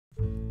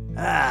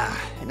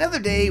Another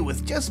day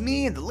with just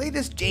me and the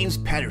latest James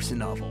Patterson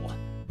novel.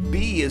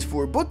 B is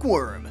for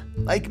bookworm,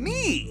 like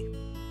me.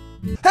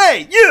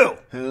 Hey, you!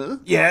 Huh?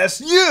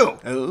 Yes, you!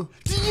 Oh?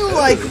 Do you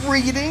like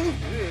reading?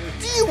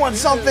 Do you want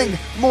something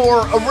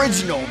more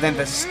original than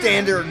the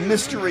standard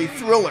mystery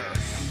thriller?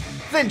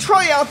 Then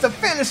try out the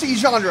fantasy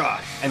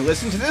genre and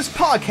listen to this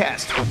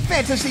podcast,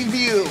 Fantasy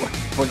View,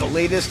 for the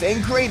latest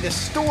and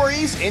greatest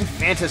stories in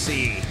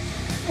fantasy.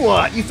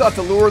 What, you thought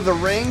The Lord of the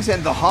Rings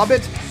and The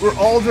Hobbit were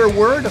all there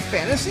were to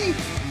fantasy?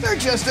 They're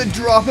just a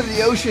drop in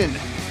the ocean,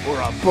 or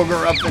a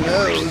booger up the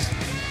nose.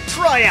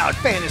 Try out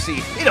fantasy,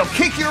 it'll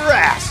kick your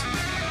ass!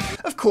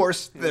 Of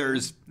course,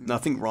 there's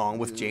nothing wrong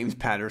with James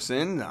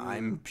Patterson.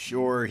 I'm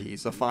sure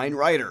he's a fine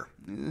writer.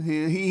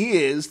 He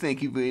is,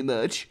 thank you very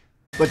much.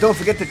 But don't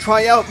forget to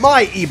try out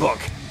my ebook,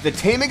 The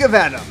Taming of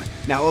Adam,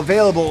 now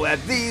available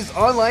at these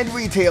online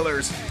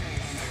retailers.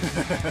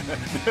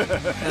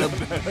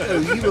 Are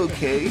you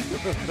okay?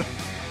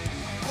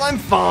 I'm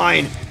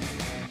fine.